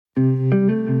Welcome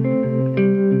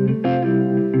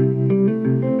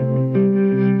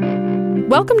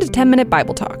to 10-Minute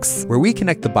Bible Talks, where we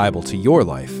connect the Bible to your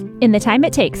life in the time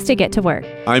it takes to get to work.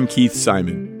 I'm Keith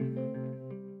Simon.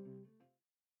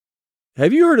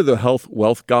 Have you heard of the health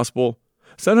wealth gospel?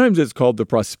 Sometimes it's called the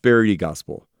prosperity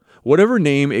gospel. Whatever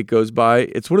name it goes by,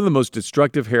 it's one of the most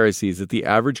destructive heresies that the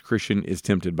average Christian is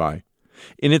tempted by.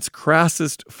 In its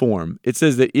crassest form, it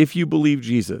says that if you believe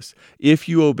Jesus, if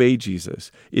you obey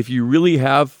Jesus, if you really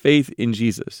have faith in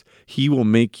Jesus, he will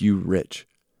make you rich.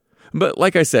 But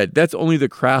like I said, that's only the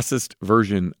crassest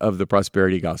version of the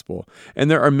prosperity gospel. And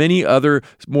there are many other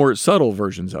more subtle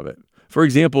versions of it. For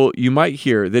example, you might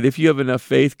hear that if you have enough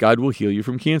faith, God will heal you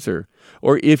from cancer.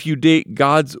 Or if you date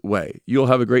God's way, you'll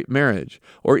have a great marriage.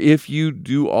 Or if you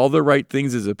do all the right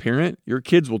things as a parent, your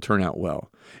kids will turn out well.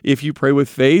 If you pray with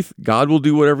faith, God will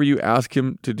do whatever you ask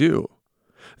him to do.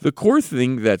 The core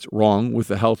thing that's wrong with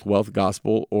the health wealth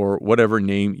gospel, or whatever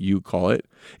name you call it,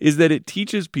 is that it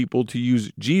teaches people to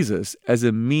use Jesus as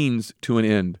a means to an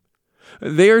end.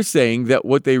 They are saying that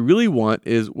what they really want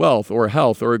is wealth or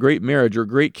health or a great marriage or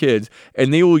great kids,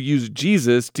 and they will use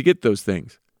Jesus to get those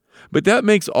things. But that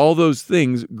makes all those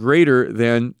things greater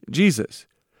than Jesus.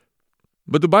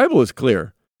 But the Bible is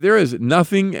clear. There is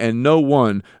nothing and no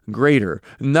one greater,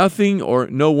 nothing or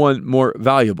no one more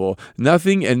valuable,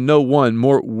 nothing and no one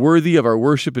more worthy of our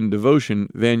worship and devotion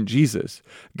than Jesus.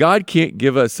 God can't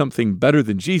give us something better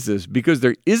than Jesus because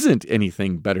there isn't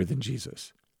anything better than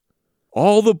Jesus.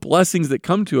 All the blessings that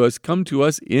come to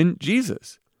us in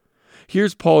Jesus.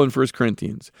 Here's Paul in 1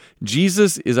 Corinthians.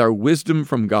 Jesus is our wisdom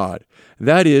from God.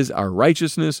 That is our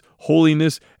righteousness,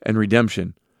 holiness, and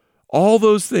redemption. All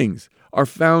those things are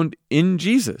found in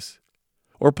Jesus.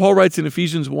 Or Paul writes in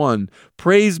Ephesians 1,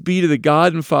 "Praise be to the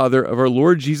God and Father of our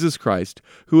Lord Jesus Christ,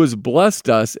 who has blessed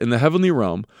us in the heavenly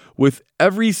realm with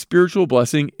every spiritual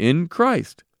blessing in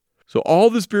Christ." So all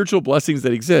the spiritual blessings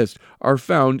that exist are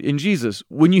found in Jesus.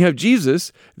 When you have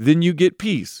Jesus, then you get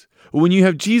peace. When you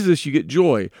have Jesus, you get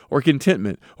joy or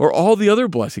contentment or all the other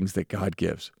blessings that God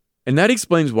gives. And that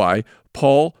explains why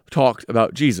Paul talked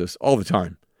about Jesus all the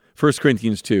time. 1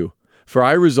 Corinthians 2, "For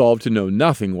I resolved to know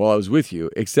nothing while I was with you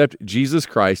except Jesus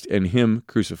Christ and him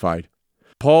crucified."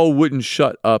 Paul wouldn't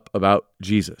shut up about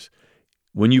Jesus.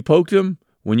 When you poked him,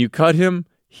 when you cut him,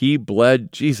 he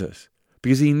bled Jesus.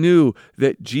 Because he knew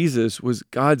that Jesus was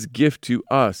God's gift to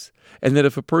us, and that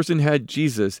if a person had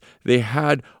Jesus, they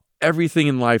had everything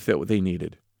in life that they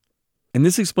needed. And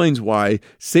this explains why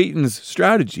Satan's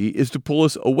strategy is to pull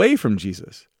us away from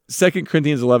Jesus. 2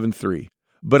 Corinthians 11:3,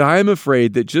 "But I am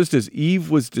afraid that just as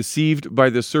Eve was deceived by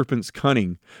the serpent's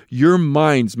cunning, your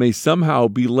minds may somehow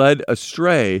be led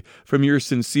astray from your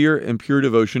sincere and pure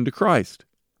devotion to Christ."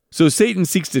 So Satan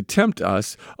seeks to tempt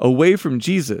us away from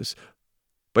Jesus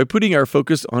by putting our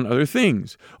focus on other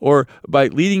things, or by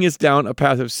leading us down a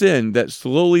path of sin that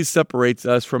slowly separates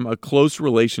us from a close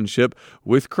relationship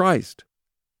with Christ.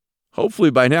 Hopefully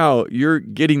by now you're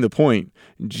getting the point.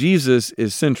 Jesus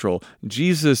is central.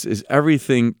 Jesus is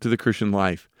everything to the Christian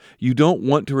life. You don't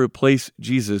want to replace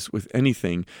Jesus with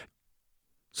anything.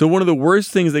 So one of the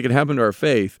worst things that can happen to our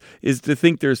faith is to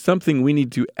think there's something we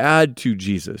need to add to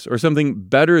Jesus, or something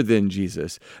better than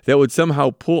Jesus that would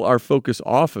somehow pull our focus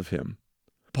off of him.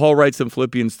 Paul writes in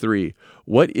Philippians 3,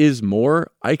 "What is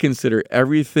more, I consider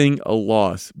everything a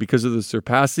loss because of the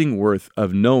surpassing worth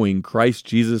of knowing Christ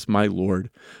Jesus my Lord,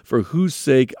 for whose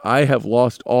sake I have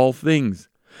lost all things.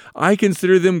 I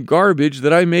consider them garbage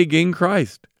that I may gain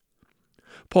Christ."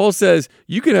 Paul says,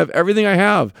 you can have everything I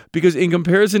have because in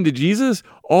comparison to Jesus,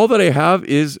 all that I have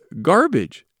is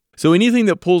garbage. So anything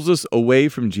that pulls us away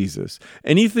from Jesus,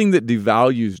 anything that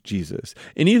devalues Jesus,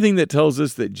 anything that tells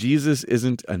us that Jesus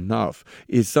isn't enough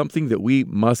is something that we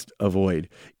must avoid.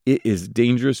 It is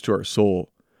dangerous to our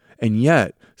soul. And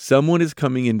yet, someone is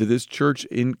coming into this church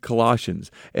in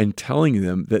Colossians and telling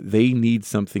them that they need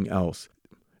something else.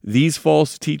 These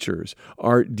false teachers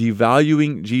are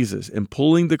devaluing Jesus and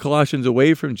pulling the Colossians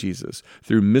away from Jesus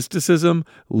through mysticism,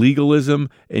 legalism,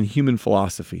 and human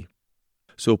philosophy.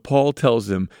 So Paul tells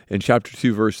them in chapter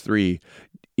 2, verse 3,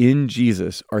 "In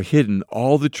Jesus are hidden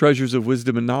all the treasures of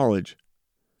wisdom and knowledge.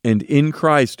 And in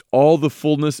Christ all the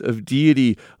fullness of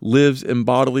deity lives in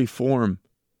bodily form.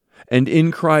 And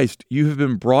in Christ you have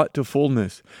been brought to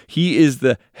fullness. He is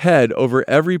the head over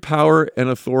every power and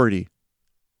authority."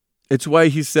 It's why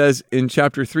he says in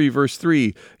chapter 3, verse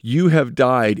 3, "You have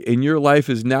died, and your life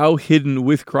is now hidden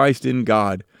with Christ in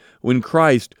God. When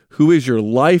Christ, who is your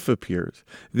life, appears,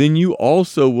 then you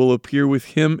also will appear with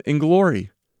him in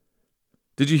glory."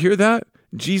 Did you hear that?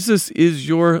 Jesus is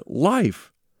your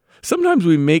life. Sometimes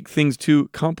we make things too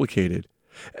complicated.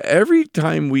 Every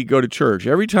time we go to church,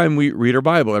 every time we read our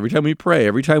Bible, every time we pray,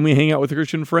 every time we hang out with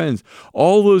Christian friends,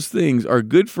 all those things are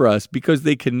good for us because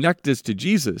they connect us to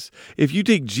Jesus. If you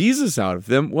take Jesus out of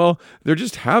them, well, they're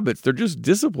just habits, they're just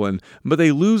discipline, but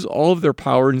they lose all of their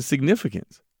power and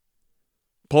significance.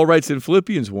 Paul writes in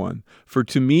Philippians 1, "For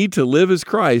to me to live is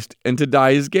Christ, and to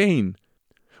die is gain."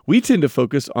 We tend to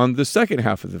focus on the second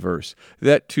half of the verse,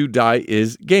 that to die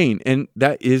is gain. And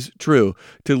that is true.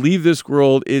 To leave this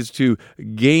world is to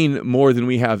gain more than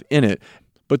we have in it.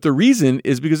 But the reason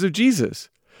is because of Jesus.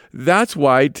 That's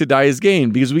why to die is gain,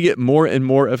 because we get more and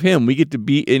more of him. We get to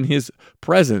be in his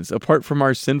presence apart from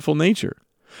our sinful nature.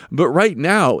 But right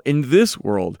now, in this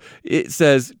world, it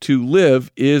says to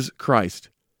live is Christ.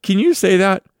 Can you say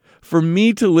that? For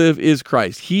me to live is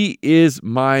Christ. He is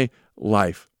my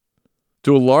life.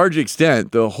 To a large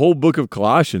extent, the whole book of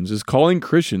Colossians is calling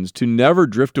Christians to never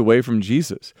drift away from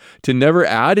Jesus, to never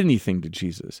add anything to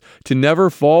Jesus, to never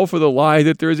fall for the lie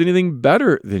that there is anything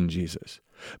better than Jesus,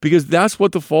 because that's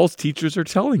what the false teachers are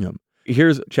telling them.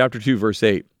 Here's chapter 2, verse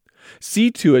 8. "See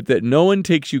to it that no one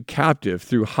takes you captive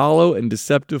through hollow and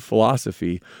deceptive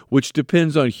philosophy, which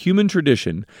depends on human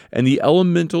tradition and the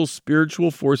elemental spiritual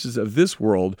forces of this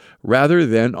world rather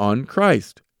than on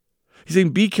Christ." He's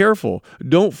saying, be careful.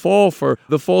 Don't fall for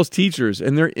the false teachers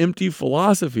and their empty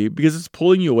philosophy because it's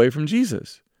pulling you away from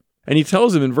Jesus. And he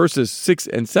tells them in verses 6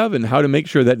 and 7 how to make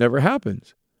sure that never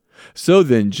happens. "So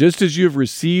then, just as you have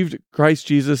received Christ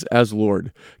Jesus as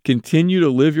Lord, continue to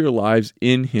live your lives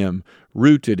in him,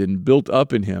 rooted and built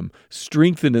up in him,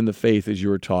 strengthened in the faith as you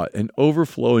were taught, and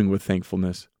overflowing with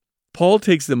thankfulness." Paul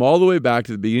takes them all the way back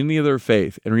to the beginning of their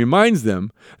faith and reminds them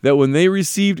that when they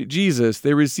received Jesus,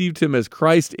 they received him as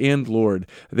Christ and Lord.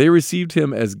 They received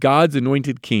him as God's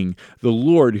anointed king, the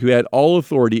Lord who had all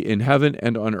authority in heaven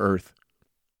and on earth.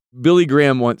 Billy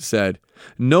Graham once said,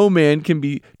 "No man can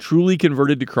be truly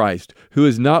converted to Christ who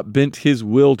has not bent his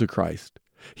will to Christ.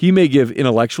 He may give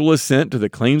intellectual assent to the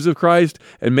claims of Christ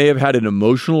and may have had an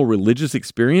emotional religious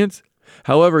experience.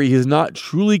 However, he is not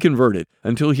truly converted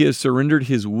until he has surrendered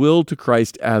his will to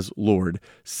Christ as Lord,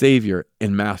 Savior,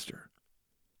 and Master."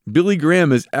 Billy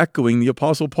Graham is echoing the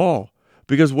Apostle Paul,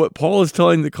 because what Paul is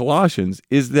telling the Colossians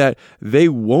is that they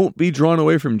won't be drawn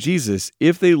away from Jesus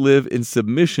if they live in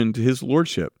submission to his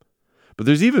lordship. But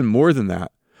there's even more than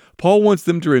that. Paul wants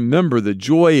them to remember the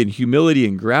joy and humility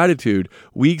and gratitude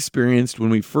we experienced when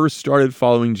we first started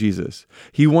following Jesus.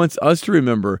 He wants us to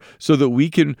remember so that we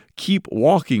can keep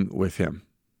walking with him.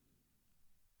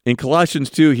 In Colossians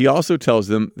 2, he also tells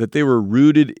them that they were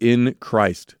rooted in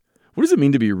Christ. What does it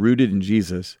mean to be rooted in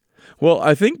Jesus? Well,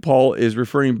 I think Paul is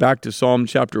referring back to Psalm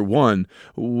chapter 1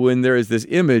 when there is this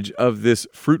image of this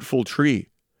fruitful tree.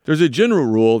 There's a general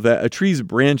rule that a tree's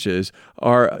branches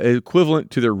are equivalent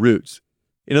to their roots.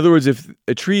 In other words, if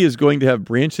a tree is going to have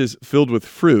branches filled with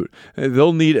fruit,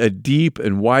 they'll need a deep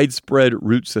and widespread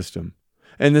root system.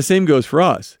 And the same goes for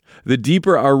us. The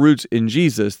deeper our roots in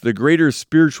Jesus, the greater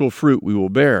spiritual fruit we will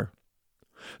bear.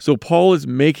 So Paul is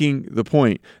making the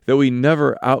point that we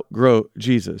never outgrow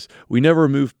Jesus. We never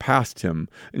move past him.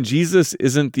 And Jesus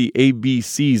isn't the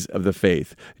ABCs of the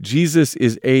faith. Jesus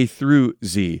is A through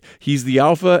Z. He's the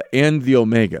Alpha and the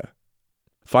Omega.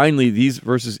 Finally, these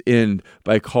verses end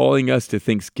by calling us to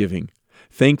thanksgiving.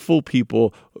 Thankful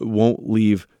people won't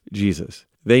leave Jesus.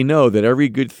 They know that every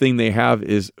good thing they have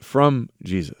is from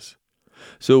Jesus.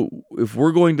 So if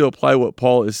we're going to apply what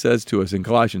Paul says to us in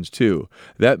Colossians 2,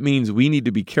 that means we need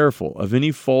to be careful of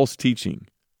any false teaching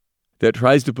that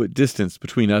tries to put distance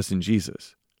between us and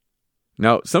Jesus.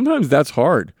 Now, sometimes that's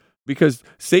hard because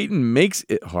Satan makes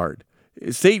it hard.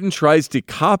 Satan tries to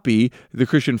copy the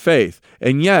Christian faith,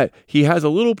 and yet he has a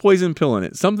little poison pill in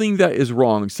it, something that is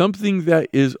wrong, something that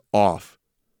is off.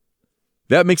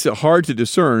 That makes it hard to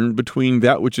discern between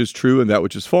that which is true and that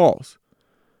which is false.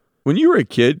 When you were a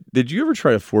kid, did you ever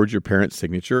try to forge your parents'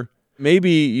 signature?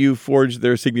 Maybe you forged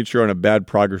their signature on a bad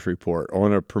progress report or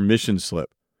on a permission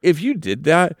slip. If you did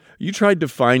that, you tried to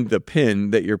find the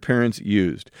pen that your parents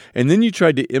used, and then you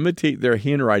tried to imitate their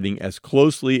handwriting as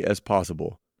closely as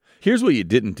possible. Here's what you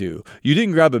didn't do. You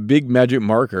didn't grab a big magic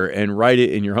marker and write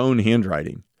it in your own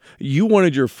handwriting. You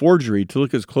wanted your forgery to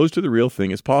look as close to the real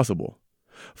thing as possible.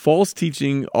 False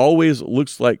teaching always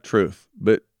looks like truth,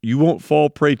 but you won't fall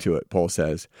prey to it, Paul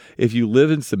says, if you live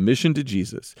in submission to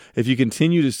Jesus, if you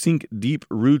continue to sink deep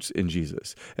roots in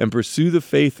Jesus and pursue the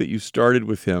faith that you started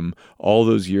with him all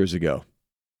those years ago.